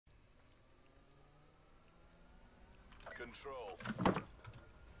control.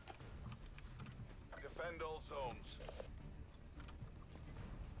 Defend all zones.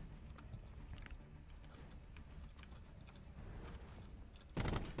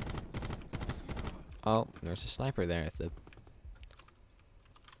 Oh, there's a sniper there at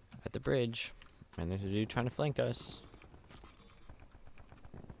the bridge, and there's a dude trying to flank us.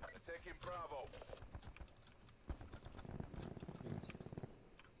 Taking Bravo.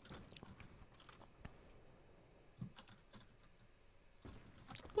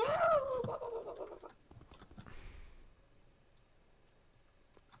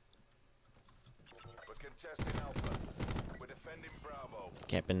 We're contesting Alpha. We're defending Bravo.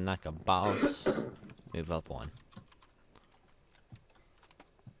 Camping like a boss. Move up one.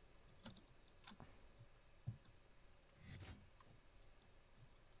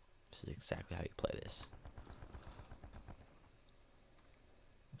 This is exactly how you play this.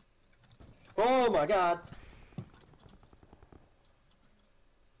 Oh my god!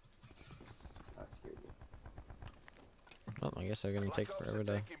 That scared me. Well, I guess they're gonna take forever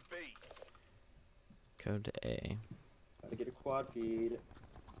to go to A. Gotta get a quad feed.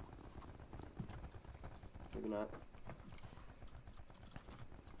 Maybe not.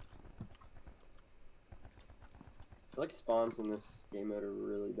 I feel like spawns in this game mode are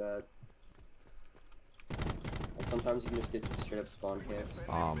really bad. Like sometimes you can just get straight up spawn camps.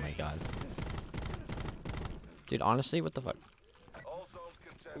 Oh my god. Dude, honestly, what the fuck?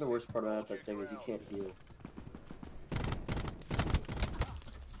 And the worst part about that thing is you can't heal.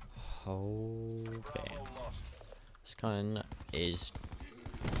 Okay. This gun is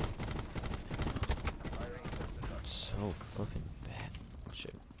so fucking bad.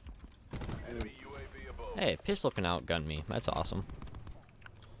 Shit. Hey, pistol can outgun me. That's awesome.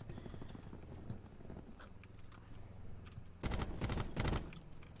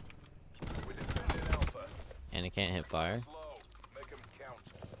 And it can't hit fire.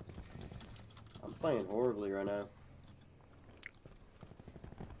 I'm playing horribly right now.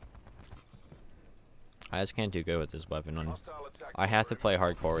 I just can't do good with this weapon. I have to play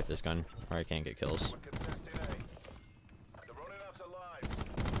hardcore with this gun, or I can't get kills.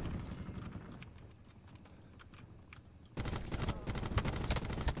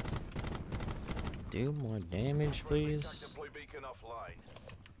 Do more damage, please.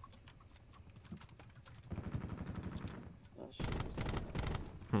 Oh, shit.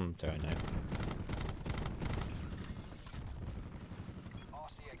 Sorry, no.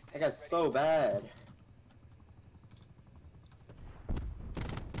 That guy's so bad.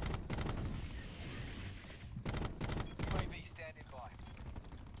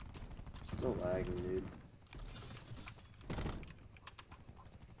 Still lagging, dude.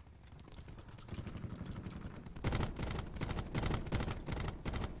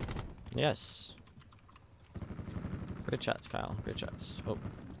 Yes. Good shots, Kyle. Good shots. Oh.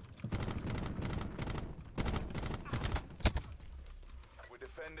 We're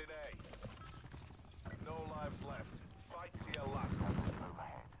defending A. No lives left. Fight to your last.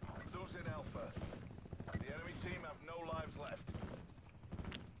 Losing Alpha. The enemy team have no lives left.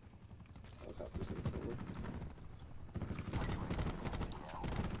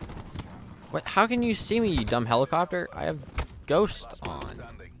 What? How can you see me, you dumb helicopter? I have ghost on.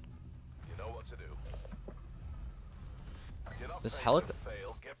 You know what to do. This helicopter.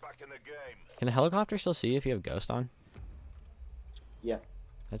 Can a helicopter still see if you have ghost on? Yeah.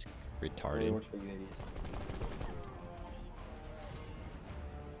 That's retarded. Works for you idiots.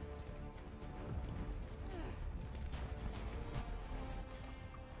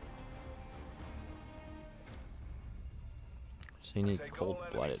 So you need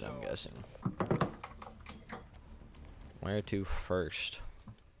cold-blooded, I'm guessing. Where to first?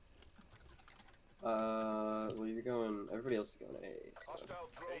 Well, you're going. Everybody else is going A. So.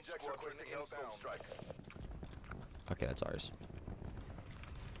 Okay, that's ours.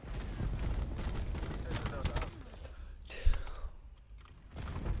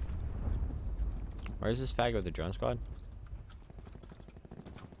 Where's this fag with the drone squad?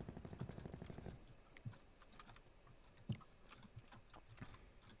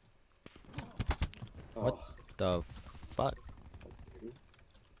 What the fuck?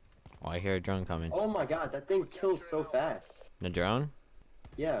 Oh, I hear a drone coming. Oh my god, that thing kills so fast. The drone?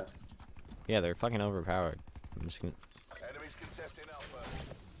 Yeah. Yeah, they're fucking overpowered. I'm just gonna... Enemies contesting Alpha.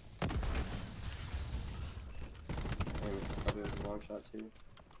 And probably was a long shot too.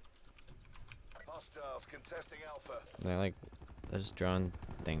 Hostiles contesting Alpha. They're like... Those drone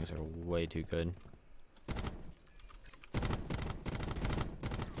things are way too good.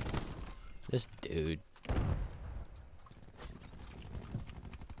 This dude.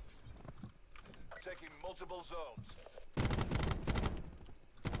 Taking multiple zones.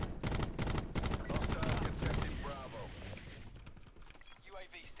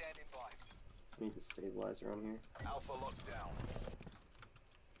 standing by. I need the stabilizer on here. Alpha locked down.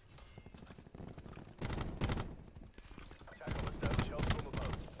 Tackle establish health from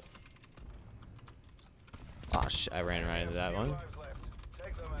above. Oh shit, I ran right into that one. Lives left.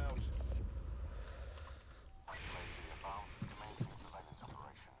 Take them out.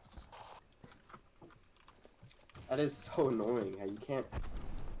 That is so annoying how you can't.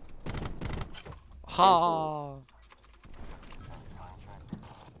 Ha!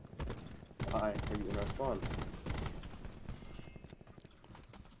 Why are you gonna spawn?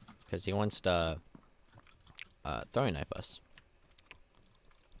 Because he wants to throwing knife us.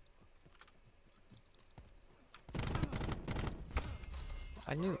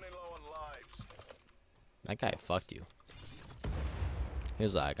 I knew. Running low on lives. That guy fucked you. He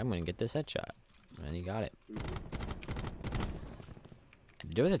was like, I'm gonna get this headshot. And he got it. To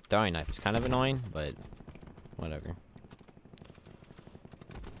do with a throwing knife is kind of annoying, but whatever.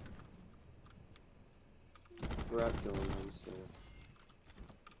 We're out killing them, so.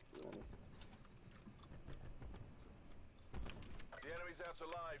 The enemy's out of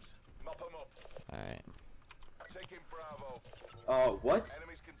lives. Mop them up. Alright. Taking Bravo. Oh, what?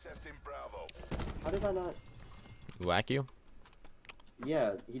 Enemies contesting Bravo. How did I not? Whack you?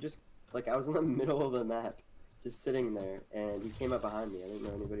 Yeah, he just, like, I was in the middle of the map, just sitting there, and he came up behind me. I didn't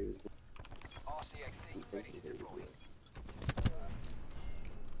know anybody was RCXD ready to deploy.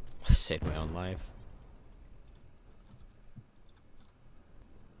 I saved my own life.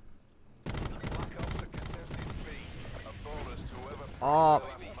 Black Ops are contesting B. A bonus to whoever. Oh. the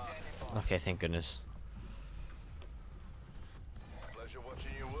last mark. Okay, thank goodness. Pleasure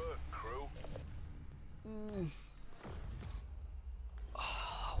watching you work, crew.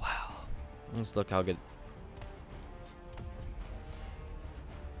 Oh, wow. Let's look how good.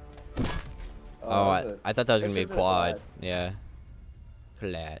 Oh, I thought that was gonna be a quad. Yeah.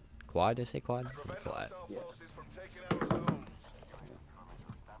 Quad. Quad? Did I say quad? Prevent Quad. hostile Yeah. forces from taking our zones.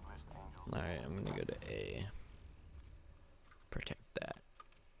 Alright, I'm gonna go to A. Protect that.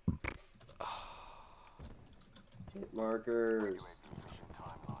 Hit markers.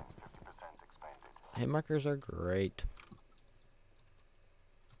 Hit markers are great.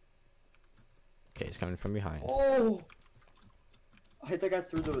 Okay, he's coming from behind. Oh! I hit that guy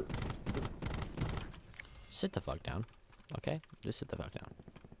through the. Sit the fuck down. Okay? Just sit the fuck down.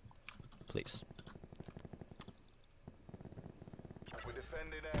 Please. We're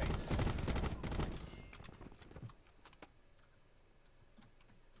defending A.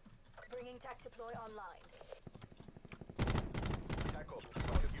 Bringing tech deploy online. Tackle.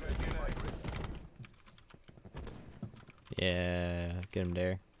 Contesting A. Yeah, get him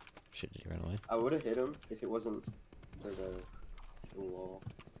there. Shit, did he run away? I would have hit him if it wasn't for the wall.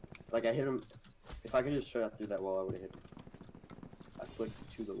 Like, I hit him. If I could just shot through that wall, I would have hit him. I flicked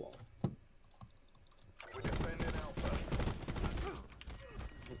to the wall. We're defending Alpha.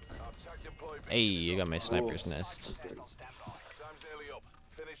 Our tech deploy Hey, begins you got my off. sniper's nest. Just good. Time's nearly up.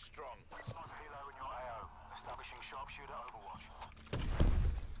 Finish strong. Establishing sharpshooter overwatch.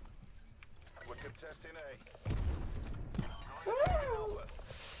 We're contesting A. Alpha.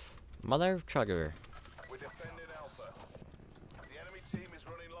 Mother trucker. We're defending Alpha. The enemy team is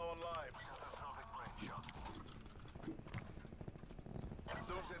running low on lives.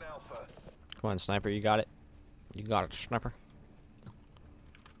 Losing Alpha. Come on, sniper, you got it. You got it, sniper.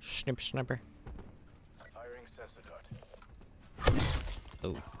 Sniper. Firing sensor dart.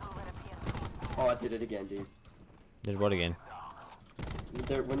 Oh, Oh, I did it again, dude. did what again?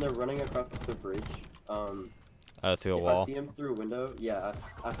 When they're running across the bridge, Through a if wall. I see them through a window, yeah,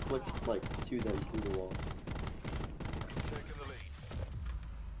 I flicked like to them through the wall. Taking the lead.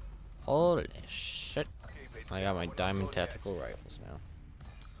 Holy shit. Keep it I got my down. diamond Not yet. tactical rifles now.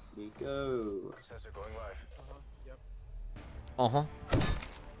 Nico. Sensor going live. Uh-huh.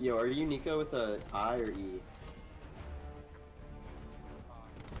 Yo, are you Nico with a I or E?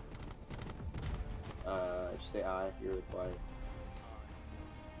 Just say I. You're with Y.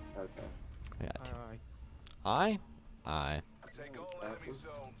 Okay. I got you. I? Take all enemy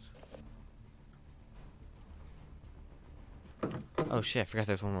zones. Oh shit, I forgot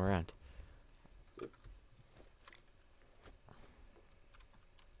there's one more round.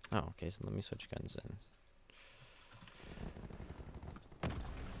 Oh, okay, so let me switch guns in.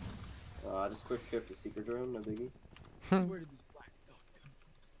 I just quick skipped a secret drone, no biggie. Where did this black dog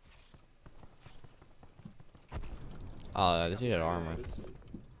Oh, this dude had armor.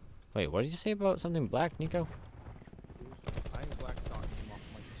 Wait, what did you say about something black, Nico? I think black dog came off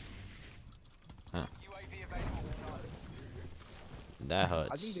my. UAV available. That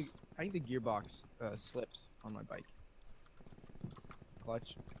hurts. I think the gearbox slips on my bike.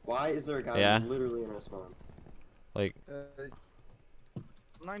 Clutch. Why is there a guy Yeah. literally in our spawn? Like,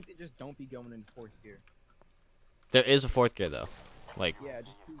 Sometimes it just don't be going in fourth gear. there is a fourth gear though. Like, Yeah, it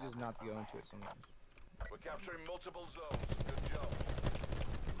just chooses not to go into it sometimes. We're capturing multiple zones. Good job.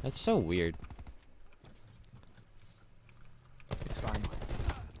 that's so weird. It's fine.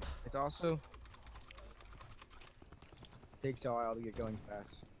 It's also takes a while to get going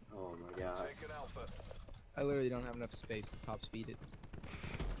fast. Oh my god. Taking Alpha. I literally don't have enough space to top speed it.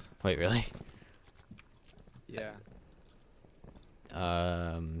 Wait, really? Yeah.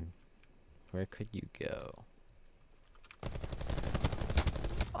 Where could you go?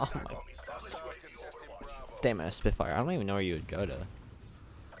 Oh my. Hostiles contesting Bravo. Damn it, a Spitfire. I don't even know where you would go to They're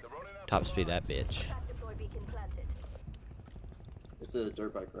running out top of speed that lives. bitch. Attack deploy beacon planted. It's a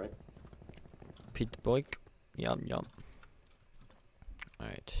dirt bike, right? Pete Boyk. Yum yum.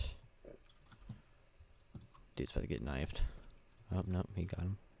 Alright. Dude's about to get knifed. Oh, no, he got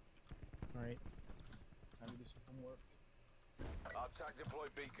him. Alright. Time to do some homework. Our attack deploy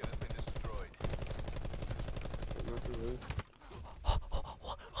beacon has been destroyed.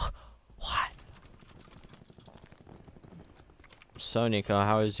 What? So, Nico,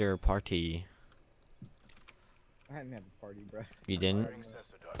 how was your party? I hadn't had a party, bruh. You didn't? Firing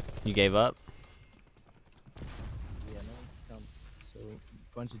sensor dart. You gave up? Yeah, no. So,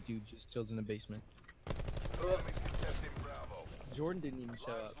 a bunch of dudes just chilled in the basement. Enemies contesting Bravo. Jordan didn't even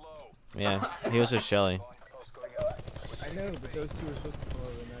show Lives up. low. Yeah, he was with Shelly. Pulse going up. I know, but those two were supposed to come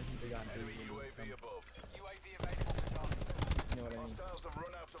over, and I think they got Enemy busy. UAV above. UAV available for tasking. You know what I mean? Hostiles have run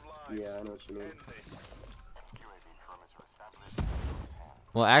out of lives. Yeah, I know what you mean. End this.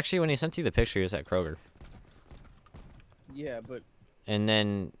 Well, actually, when he sent you the picture, he was at Kroger. Yeah, but And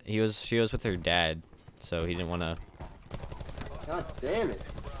then she was with her dad, so he didn't want to. God damn it.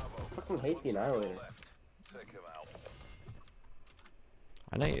 I fucking hate the Annihilator. Left. Take him out.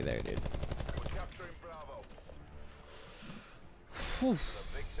 I know you're there, dude. We're capturing Bravo. Whew.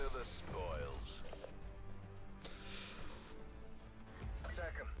 The victor, the spoils.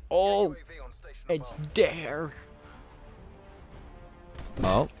 Attack him. Oh, UAV on station it's above. there.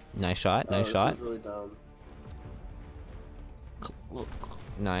 Oh, nice shot, nice this shot. was really dumb.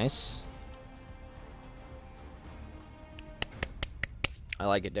 Nice. I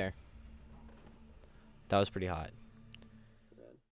like it there. That was pretty hot.